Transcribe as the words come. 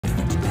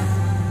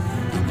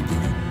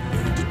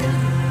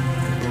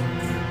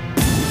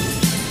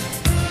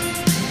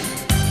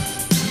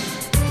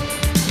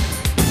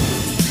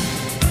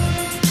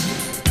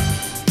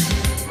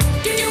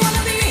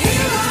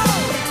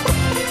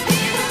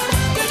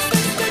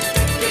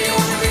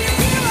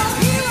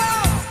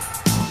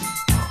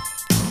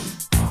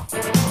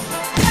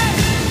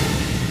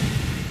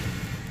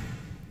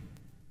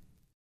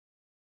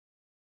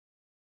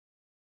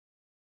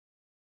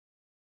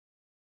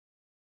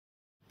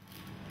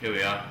Here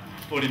we are.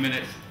 40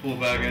 minutes, 4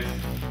 burgers.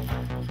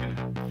 What's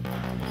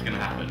gonna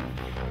happen?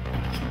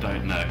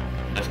 Don't know.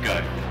 Let's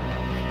go.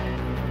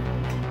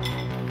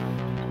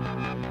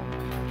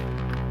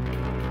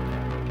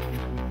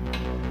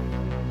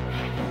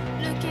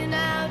 Looking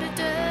out a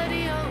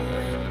dirty old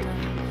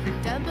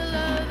window, down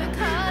below the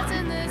cars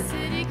in the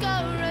city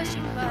go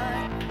rushing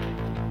by.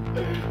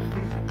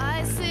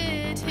 I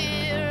sit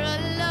here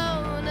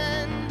alone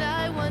and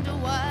I wonder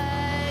why.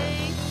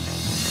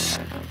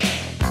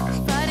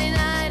 Friday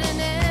night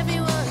and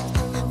everyone's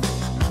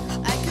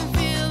moving. I can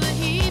feel the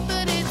heat,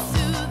 but it's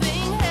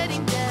soothing,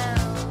 heading down.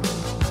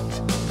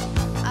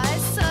 I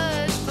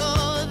search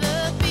for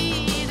the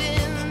beat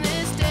in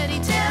this dirty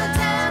town.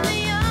 Downtown, the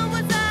young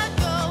ones are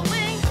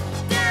going.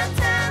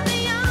 Downtown, the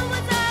young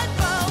ones are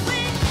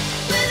growing.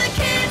 With the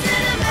kids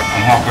in America.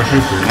 I'm halfway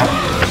through for that.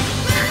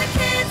 With the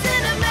kids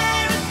in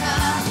America.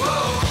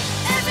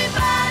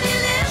 Everybody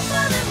lives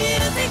for the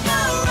music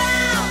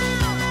around.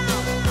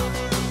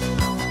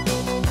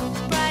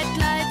 Bright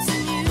lights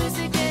and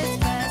music gets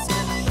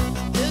faster.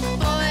 Look,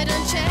 boy,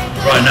 don't check.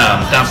 Right now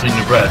I'm dampening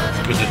the bread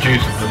with the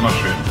juice of the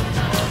mushroom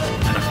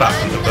and the fat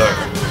from the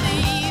burger.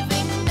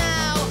 Leaving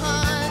now,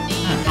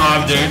 honey.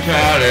 I'm doing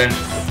challenge.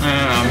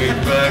 I'm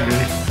eating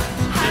burgers.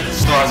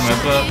 It's my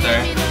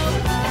birthday.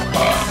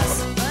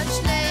 Much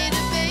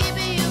later,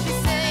 baby, you'll be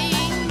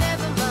saying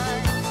never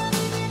mind.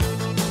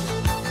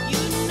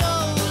 You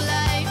know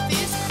life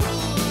is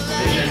cruel.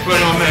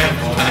 21 minutes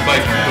and the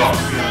bacon's gone.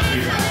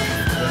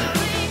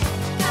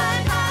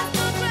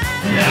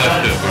 Let's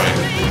do it, right?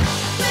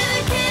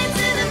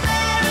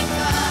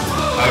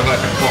 I would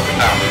like to talk it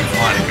down with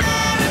Heineken.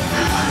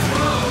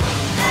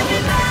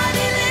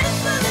 Everybody lives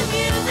for the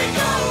music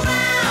around.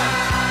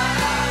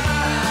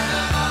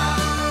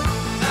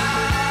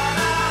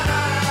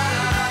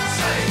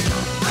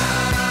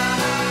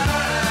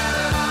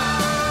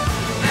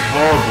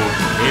 Horrible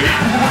to me.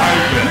 I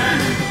hate it.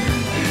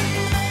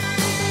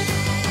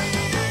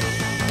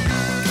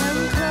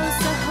 Come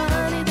closer,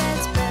 honey,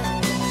 that's better.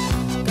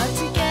 Got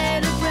to get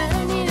a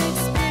brand new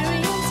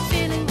experience,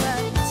 feeling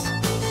right.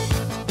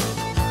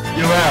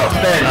 You're out,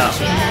 Ben.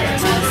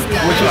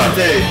 What you want to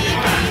do?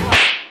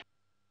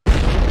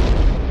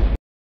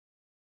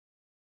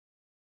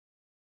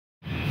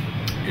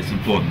 It's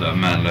important that a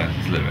man learns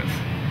his limits.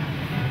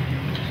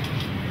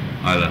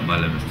 I learnt my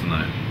limits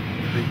tonight.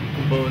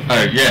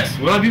 Oh yes,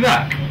 will I be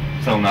back?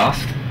 Someone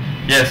asked.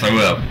 Yes, I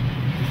will.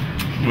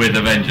 With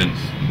a vengeance.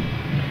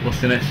 What's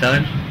the next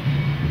challenge?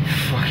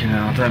 Fucking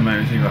hell, I don't make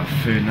me think about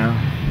food now.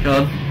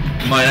 Go on.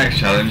 My next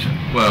challenge?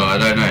 Well, I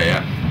don't know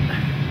yet.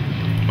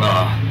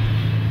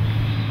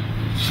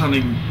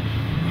 Something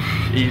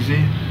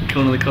easy.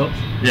 Corn on the cob.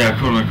 Yeah,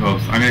 corn on the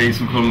cobs. I'm gonna eat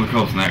some corn on the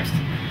cobs next.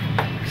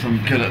 'Cause I'm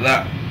good at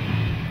that.